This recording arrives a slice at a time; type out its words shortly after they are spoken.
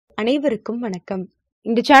அனைவருக்கும் வணக்கம்.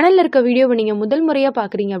 இந்த சேனல்ல இருக்க வீடியோவை நீங்க முதல் முறையா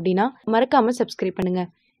பாக்குறீங்க அப்படின்னா மறக்காம சப்ஸ்கிரைப் பண்ணுங்க.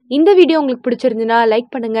 இந்த வீடியோ உங்களுக்கு பிடிச்சிருந்தா லைக்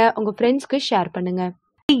பண்ணுங்க, உங்க ஃப்ரெண்ட்ஸ்க்கு ஷேர் பண்ணுங்க.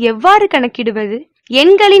 எவ்வாறு கணக்கிடுவது?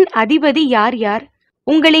 எண்களின் அதிபதி யார் யார்?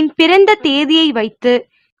 உங்களின் பிறந்த தேதியை வைத்து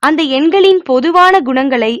அந்த எண்களின் பொதுவான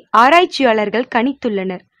குணங்களை ஆராய்ச்சியாளர்கள்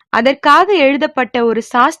கணித்துள்ளனர். அதற்காக எழுதப்பட்ட ஒரு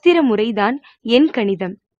சாஸ்திர முறைதான் எண்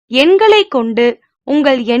கணிதம். எண்களை கொண்டு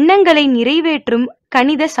உங்கள் எண்ணங்களை நிறைவேற்றும்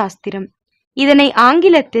கணித சாஸ்திரம். இதனை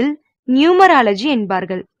ஆங்கிலத்தில் நியூமராலஜி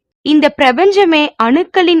என்பார்கள். இந்த பிரபஞ்சமே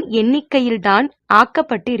அணுக்களின் எண்ணிக்கையில் தான்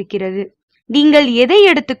ஆக்கப்பட்டு இருக்கிறது. நீங்கள் எதை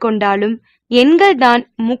எடுத்துக்கொண்டாலும் எண்கள் தான்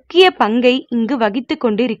முக்கிய பங்கை இங்கு வகித்துக்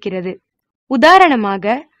கொண்டு இருக்கிறது. உதாரணமாக,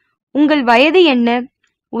 உங்கள் வயது என்ன,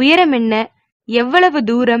 உயரம் என்ன, எவ்வளவு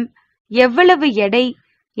தூரம், எவ்வளவு எடை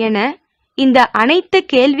என இந்த அனைத்து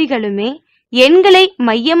கேள்விகளுமே எண்களை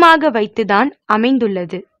மையமாக வைத்துதான்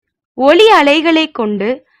அமைந்துள்ளது. ஒளி அலைகளை கொண்டு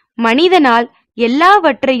மனிதனால்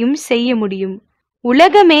எல்லாவற்றையும் செய்ய முடியும்.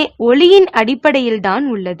 உலகமே ஒளியின் அடிப்படையில்தான்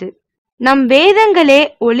உள்ளது. நம் வேதங்களே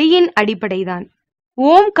ஒளியின் அடிப்படைதான்.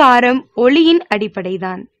 ஓம்காரம் ஒளியின்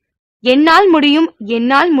அடிப்படைதான். என்னால் முடியும்,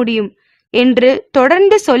 என்னால் முடியும் என்று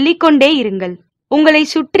தொடர்ந்து சொல்லிக்கொண்டே இருங்கள். உங்களை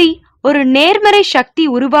சுற்றி ஒரு நேர்மறை சக்தி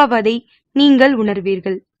உருவாவதை நீங்கள்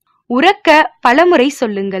உணர்வீர்கள். உரக்க பலமுறை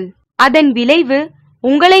சொல்லுங்கள். அதன் விளைவு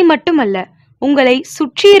உங்களை மட்டுமல்ல, உங்களை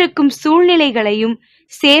சுற்றியிருக்கும் சூழ்நிலைகளையும்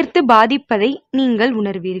சேர்த்து பாதிப்பதை நீங்கள்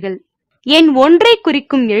உணர்வீர்கள். எண் 1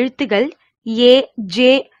 குறிக்கும் எழுத்துக்கள் A, J,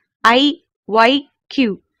 I, Y, Q.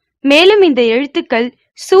 மேலும் இந்த எழுத்துக்கள்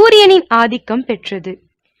சூரியனின் ஆதிக்கம் பெற்றது.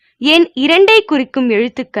 எண் 2 குறிக்கும்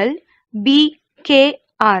எழுத்துக்கள் B, K,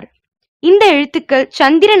 R. இந்த எழுத்துக்கள்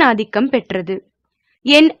சந்திரன் ஆதிக்கம் பெற்றது.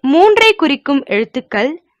 எண் 3 குறிக்கும்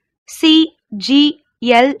எழுத்துக்கள் C, G,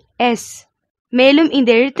 L, S. மேலும் இந்த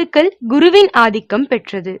எழுத்துக்கள் குருவின் ஆதிக்கம்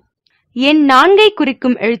பெற்றது. எண் 4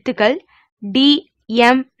 குறிக்கும் எழுத்துக்கள் D,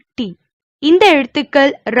 M, T. இந்த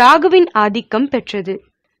எழுத்துக்கள் ராகுவின் ஆதிக்கம் பெற்றது.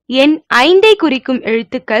 எண் 5 குறிக்கும்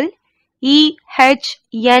எழுத்துக்கள் E, H,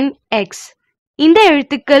 N, X. இந்த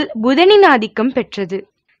எழுத்துக்கள் புதனின் ஆதிக்கம் பெற்றது.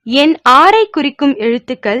 எண் 6 குறிக்கும்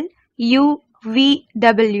எழுத்துக்கள் U, V,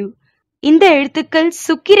 W. இந்த எழுத்துக்கள்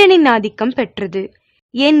சுக்கிரனின் ஆதிக்கம் பெற்றது.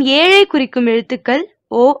 எண் 7 குறிக்கும் எழுத்துக்கள்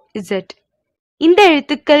O, Z. இந்த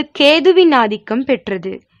எழுத்துக்கள் கேதுவின் ஆதிக்கம்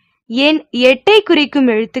பெற்றது. எண் 8 குறிக்கும்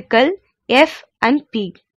எழுத்துக்கள் F and P.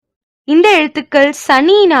 இந்த எழுத்துக்கள்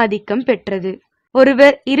சனியின் ஆதிக்கம் பெற்றது.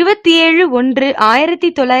 ஒருவர்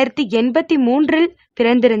 27/1/1983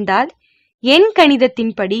 பிறந்திருந்தால் எண்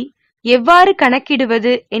கணிதத்தின்படி எவ்வாறு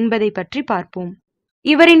கணக்கிடுவது என்பதை பற்றி பார்ப்போம்.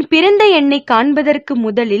 இவரின் பிறந்த எண்ணை காண்பதற்கு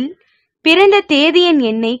முதலில் பிறந்த தேதியின்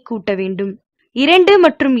எண்ணை கூட்ட வேண்டும். 2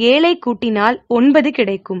 மற்றும் 7 கூட்டினால் 9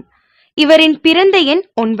 கிடைக்கும். இவரின் பிறந்த எண்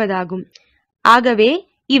 9 ஆகும். ஆகவே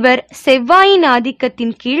இவர் செவ்வாயின்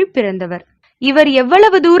ஆதிக்கத்தின் கீழ் பிறந்தவர். இவர்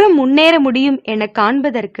எவ்வளவு தூரம் முன்னேற முடியும் என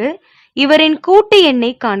காண்பதற்கு இவரின் கூட்டு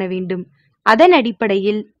எண்ணை காண வேண்டும். அதன்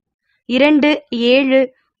அடிப்படையில் 2, 7,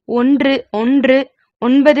 1, 1,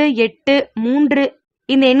 9, 8, 3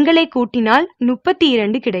 இந்த எண்களை கூட்டினால்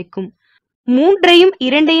 32 கிடைக்கும். 3ஐயும்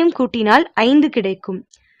 2ஐயும் கூட்டினால் 5 கிடைக்கும்.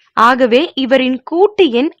 ஆகவே இவரின் கூட்டு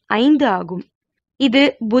எண் 5 ஆகும். இது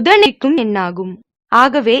புதனிக்கும் எண்ணாகும்.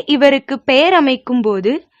 ஆகவே இவருக்கு பெயர் அமைக்கும்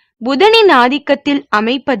போது புதனின் ஆதிக்கத்தில்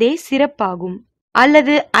அமைப்பதே சிறப்பாகும்.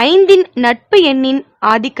 அல்லது 5இன் நட்பு எண்ணின்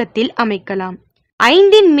ஆதிக்கத்தில் அமைக்கலாம்.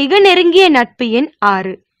 5இன் மிக நெருங்கிய நட்பு எண்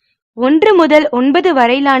 6. 1 முதல் 9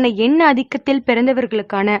 வரையிலான எண் ஆதிக்கத்தில்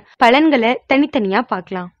பிறந்தவர்களுக்கான பலன்களை தனித்தனியா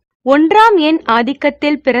பார்க்கலாம். 1ஆம் எண்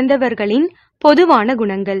ஆதிக்கத்தில் பிறந்தவர்களின் பொதுவான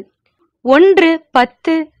குணங்கள். 1,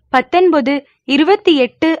 10, 19,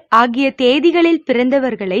 28 ஆகிய தேதிகளில்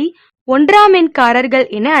பிறந்தவர்களை 1ஆம் எண்காரர்கள்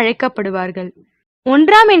என அழைக்கப்படுவார்கள்.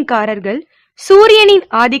 1ஆம் எண்காரர்கள் சூரியனின்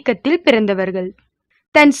ஆதிக்கத்தில் பிறந்தவர்கள்.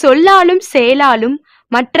 தன் சொல்லாலும் செயலாலும்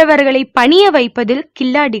மற்றவர்களை பணிய வைப்பதில்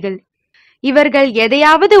கில்லாடிகள். இவர்கள்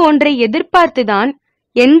எதையாவது ஒன்றை எதிர்பார்த்துதான்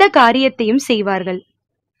எந்த காரியத்தையும் செய்வார்கள்.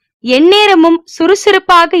 எந்நேரமும்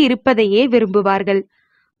சுறுசுறுப்பாக இருப்பதையே விரும்புவார்கள்.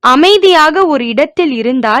 அமைதியாக ஒரு இடத்தில்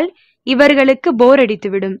இருந்தால் இவர்களுக்கு போர்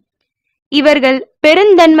அடித்துவிடும். இவர்கள்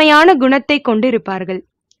பெருந்தன்மையான குணத்தை கொண்டிருப்பார்கள்.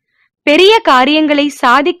 பெரிய காரியங்களை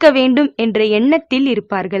சாதிக்க வேண்டும் என்ற எண்ணத்தில்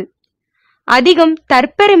இருப்பார்கள். அதிகம்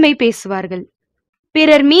தற்பெருமை பேசுவார்கள்.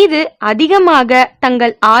 பிறர் மீது அதிகமாக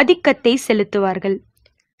தங்கள் ஆதிக்கத்தை செலுத்துவார்கள்.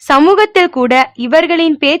 சமூகத்தில் கூட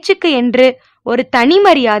இவர்களின் பேச்சுக்கு என்று ஒரு தனி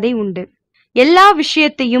மரியாதை உண்டு. எல்லா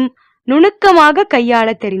விஷயத்தையும் நுணுக்கமாக கையாள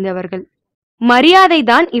தெரிந்தவர்கள்.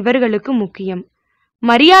 மரியாதைதான் இவர்களுக்கு முக்கியம்.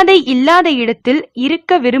 மரியாதை இல்லாத இடத்தில்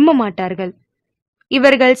இருக்க விரும்ப மாட்டார்கள்.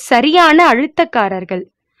 இவர்கள் சரியான அழுத்தக்காரர்கள்.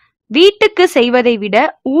 வீட்டுக்கு செய்வதை விட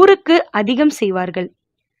ஊருக்கு அதிகம் செய்வார்கள்.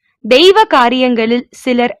 தெய்வ காரியங்களில்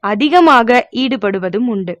சிலர் அதிகமாக ஈடுபடுவதும்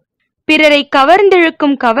உண்டு. பிறரை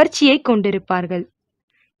கவர்ந்திழுக்கும் கவர்ச்சியை கொண்டிருப்பார்கள்.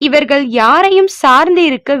 இவர்கள் யாரையும் சார்ந்து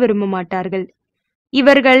இருக்க விரும்ப மாட்டார்கள்.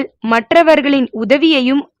 இவர்கள் மற்றவர்களின்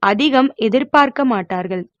உதவியையும் அதிகம் எதிர்பார்க்க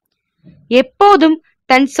மாட்டார்கள். எப்போதும்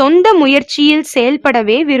தன் சொந்த முயற்சியில்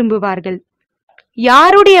செயல்படவே விரும்புவார்கள்.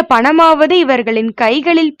 யாருடைய பணமாவது இவர்களின்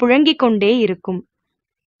கைகளில் புழங்கிக் கொண்டே இருக்கும்.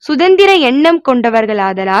 சுதந்திர எண்ணம்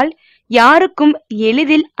கொண்டவர்களாதலால் யாருக்கும்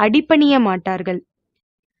எளிதில் அடிபணிய மாட்டார்கள்.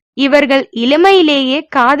 இவர்கள் இளமையிலேயே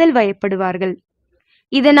காதல் வயப்படுவார்கள்.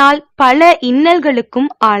 இதனால் பல இன்னல்களுக்கும்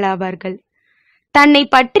ஆளாவார்கள். தன்னை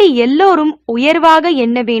பற்றி எல்லோரும் உயர்வாக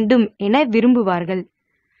எண்ண வேண்டும் என விரும்புவார்கள்.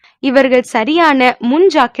 இவர்கள் சரியான முன்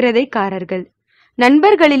ஜாக்கிரதைக்காரர்கள்.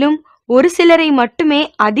 நண்பர்களிலும் ஒரு சிலரை மட்டுமே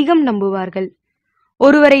அதிகம் நம்புவார்கள்.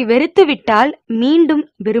 ஒருவரை வெறுத்துவிட்டால் மீண்டும்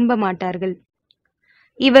விரும்ப மாட்டார்கள்.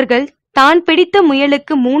 இவர்கள் தான் பிடித்த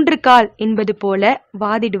முயலுக்கு 3 கால் என்பது போல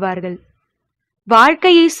வாதிடுவார்கள்.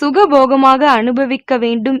 வாழ்க்கையை சுகபோகமாக அனுபவிக்க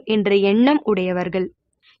வேண்டும் என்ற எண்ணம் உடையவர்கள்.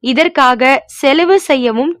 இதற்காக செலவு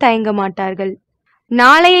செய்யவும் தயங்க மாட்டார்கள்.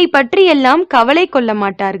 நாளையை பற்றியெல்லாம் கவலை கொள்ள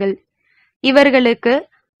மாட்டார்கள். இவர்களுக்கு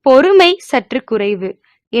பொறுமை சற்று குறைவு.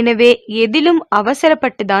 எனவே எதிலும்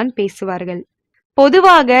அவசரப்பட்டுதான் பேசுவார்கள்.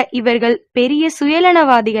 பொதுவாக இவர்கள் பெரிய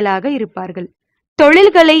சுயநலவாதிகளாக இருப்பார்கள்.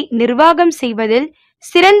 தொழில்களை நிர்வாகம் செய்வதில்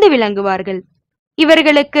சிறந்து விளங்குவார்கள்.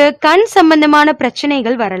 இவர்களுக்கு கண் சம்பந்தமான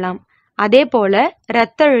பிரச்சனைகள் வரலாம். அதே போல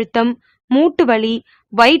இரத்த அழுத்தம், மூட்டு வலி,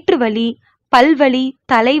 வயிற்று வலி, பல்வலி,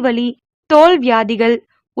 தலைவலி, தோல் வியாதிகள்,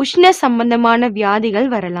 உஷ்ண சம்பந்தமான வியாதிகள்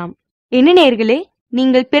வரலாம். என்ன நேயர்களே,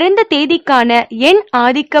 நீங்கள் பிறந்த தேதிக்கான எண்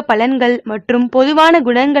ஆதிக்க பலன்கள் மற்றும் பொதுவான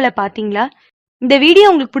குணங்களை பாத்தீங்களா? இந்த வீடியோ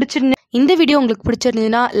உங்களுக்கு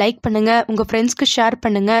பிடிச்சிருந்ததுன்னா லைக் பண்ணுங்க, உங்க ஃப்ரெண்ட்ஸ்க்கு ஷேர்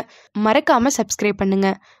பண்ணுங்க, மறக்காம சப்ஸ்கிரைப் பண்ணுங்க.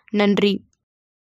 நன்றி.